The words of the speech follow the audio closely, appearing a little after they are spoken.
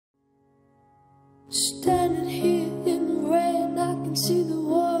Standing here in the rain, I can see the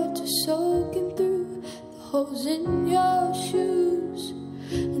water soaking through the holes in your shoes.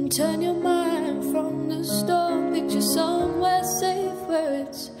 And turn your mind from the storm, picture somewhere safe where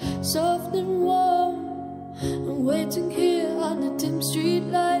it's soft and warm. I'm waiting here on the dim street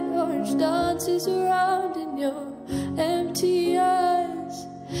light, orange dances around in your empty eyes.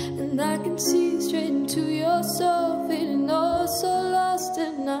 And I can see straight into your soul, feeling oh so lost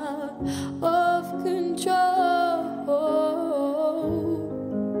and out of control.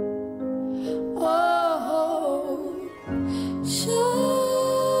 Oh, shine.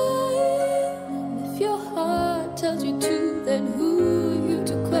 If your heart tells you to, then who are you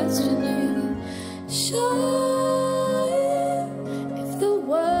to question it? Shine. If the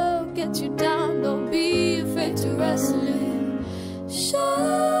world gets you down, don't be afraid to wrestle it. Shine.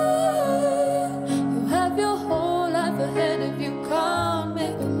 You have your whole life ahead of you, can't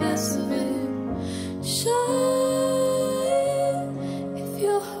make a mess of it. Shine. If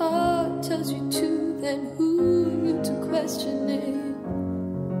your heart tells you to, then who are you to question it?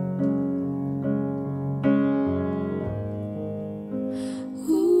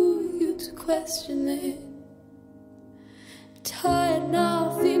 Who are you to question it? Tired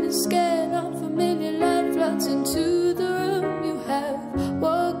now, feeling scared, unfamiliar light floods into the room. You have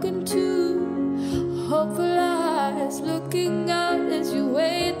woken to hopeful eyes looking out as you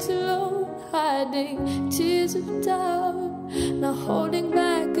wait alone, hiding tears of doubt, now holding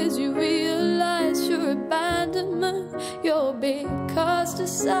back as you realize your abandonment, you're being cast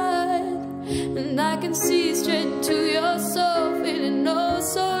aside. And I can see straight into your soul, feeling oh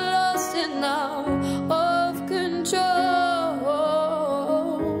so lost and out of control.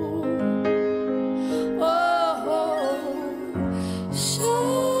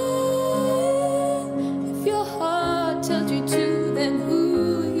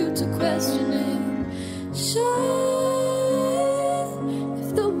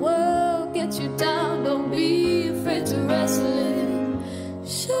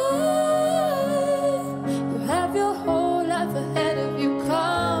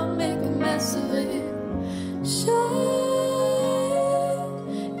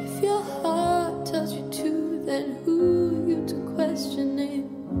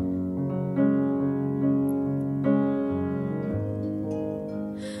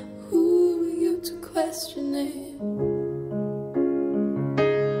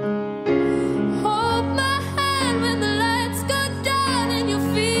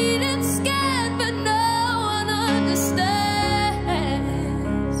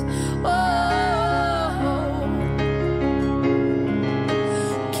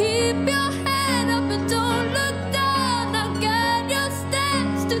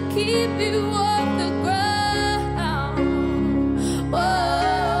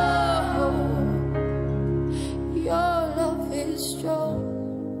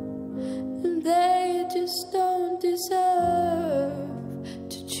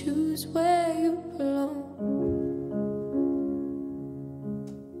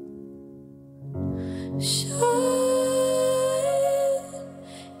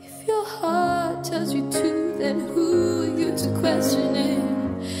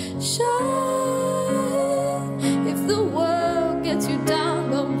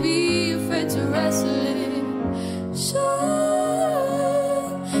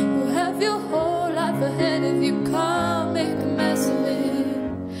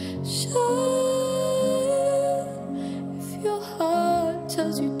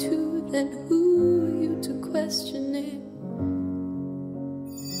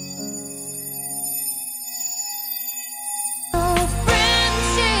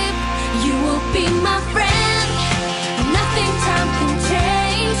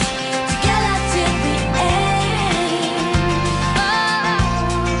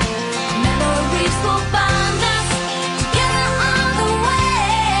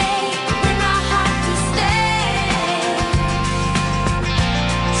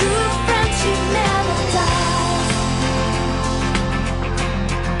 True friendship never dies.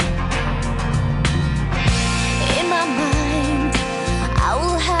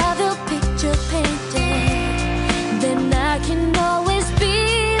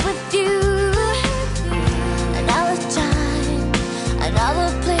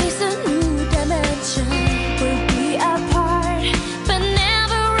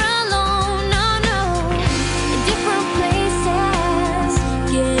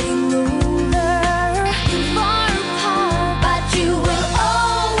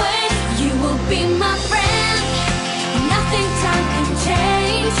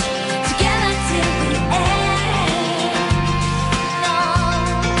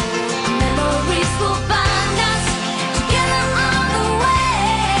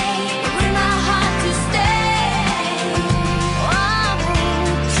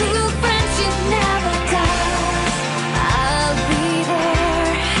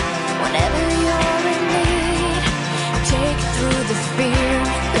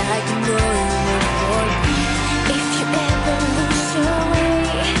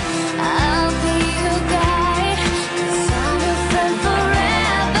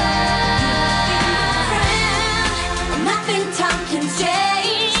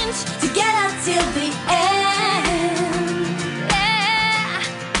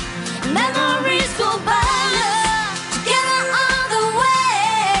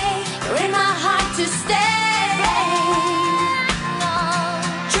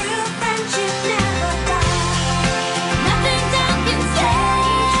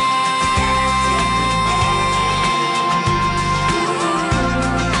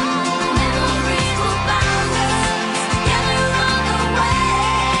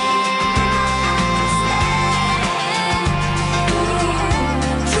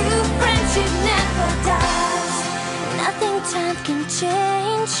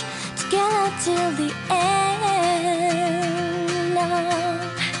 change together till the end. No.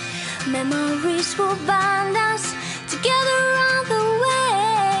 Memories will bind us together all the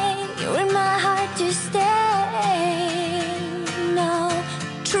way. You're in my heart to stay. No,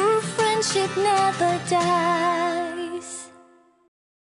 true friendship never dies.